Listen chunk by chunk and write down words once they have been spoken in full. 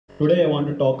Today I want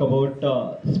to talk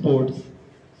about sports.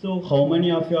 So how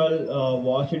many of y'all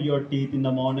washed your teeth in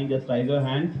the morning? Just raise your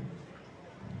hands.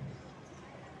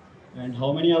 And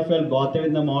how many of y'all bathed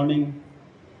in the morning?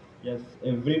 Yes,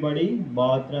 everybody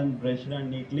bathed and brushed and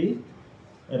neatly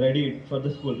ready for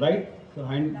the school, right? So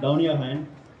hand down your hand.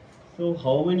 So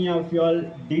how many of y'all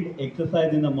did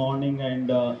exercise in the morning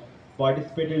and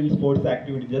participated in sports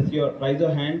activity? Just raise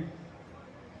your hand.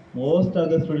 Most of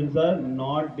the students are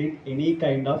not did any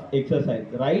kind of exercise,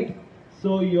 right?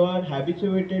 So you are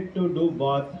habituated to do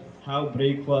bath, have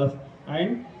breakfast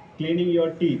and cleaning your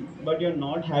teeth, but you're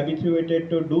not habituated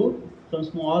to do some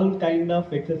small kind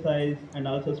of exercise and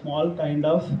also small kind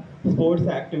of sports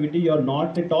activity. You're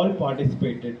not at all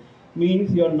participated,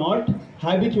 means you're not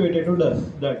habituated to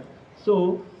that.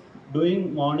 So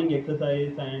doing morning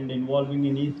exercise and involving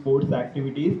in any sports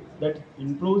activities that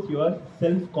improves your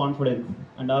self confidence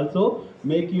and also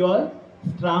make your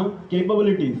strong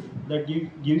capabilities, that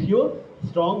gives you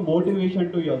strong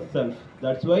motivation to yourself.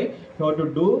 That's why you have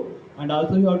to do, and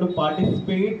also you have to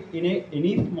participate in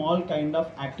any small kind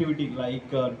of activity like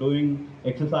doing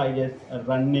exercises,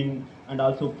 running and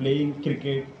also playing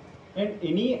cricket and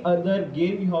any other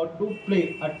game. You have to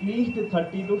play at least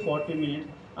 30 to 40 minutes,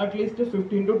 at least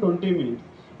 15 to 20 minutes.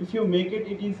 If you make it,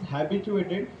 it is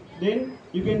habituated, then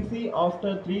you can see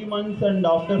after 3 months and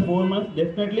after 4 months,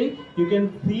 definitely you can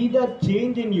see the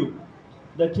change in you.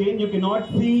 The change you cannot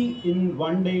see in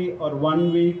 1 day or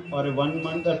 1 week or 1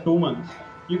 month or 2 months.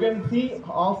 You can see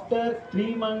after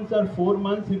 3 months or 4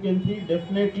 months, you can see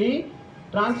definitely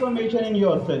transformation in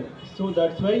yourself. So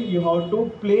that's why you have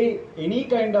to play any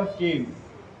kind of game.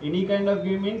 Any kind of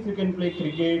game means you can play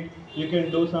cricket, you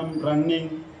can do some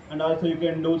running and also you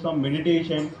can do some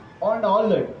meditation and all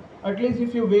that. At least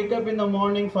if you wake up in the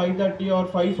morning 5:30 or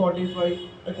 5:45,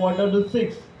 a quarter to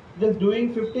 6, just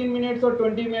doing 15 minutes or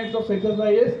 20 minutes of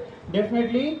exercises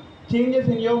definitely changes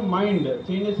in your mind,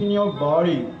 changes in your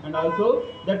body, and also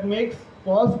that makes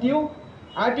positive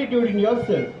attitude in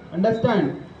yourself.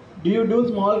 Understand? Do you do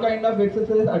small kind of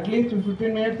exercise at least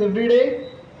 15 minutes every day?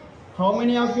 How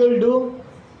many of you will do?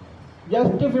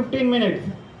 Just 15 minutes.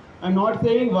 I'm not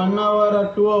saying 1 hour or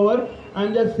 2 hours.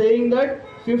 I'm just saying that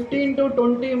 15 to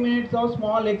 20 minutes of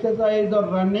small exercise or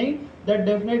running that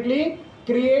definitely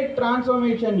create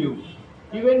transformation you.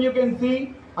 Even you can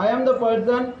see, I am the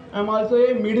person, I'm also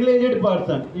a middle-aged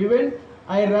person. Even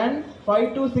I run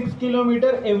 5 to 6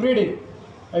 kilometers every day.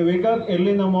 I wake up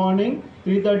early in the morning,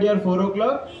 3:30 or 4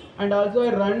 o'clock, and also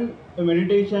I run a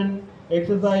meditation,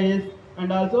 exercise,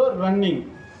 and also running.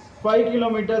 5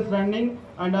 kilometers running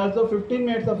and also 15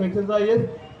 minutes of exercises,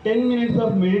 10 minutes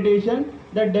of meditation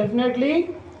that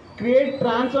definitely create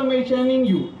transformation in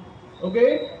you. Okay?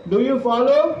 Do you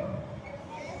follow?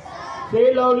 Say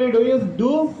loudly, do you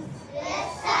do?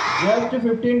 Just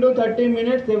 15 to 30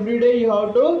 minutes every day you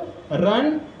have to run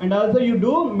and also you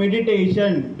do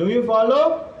meditation. Do you follow?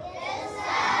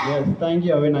 Yes, thank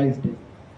you. Have a nice day.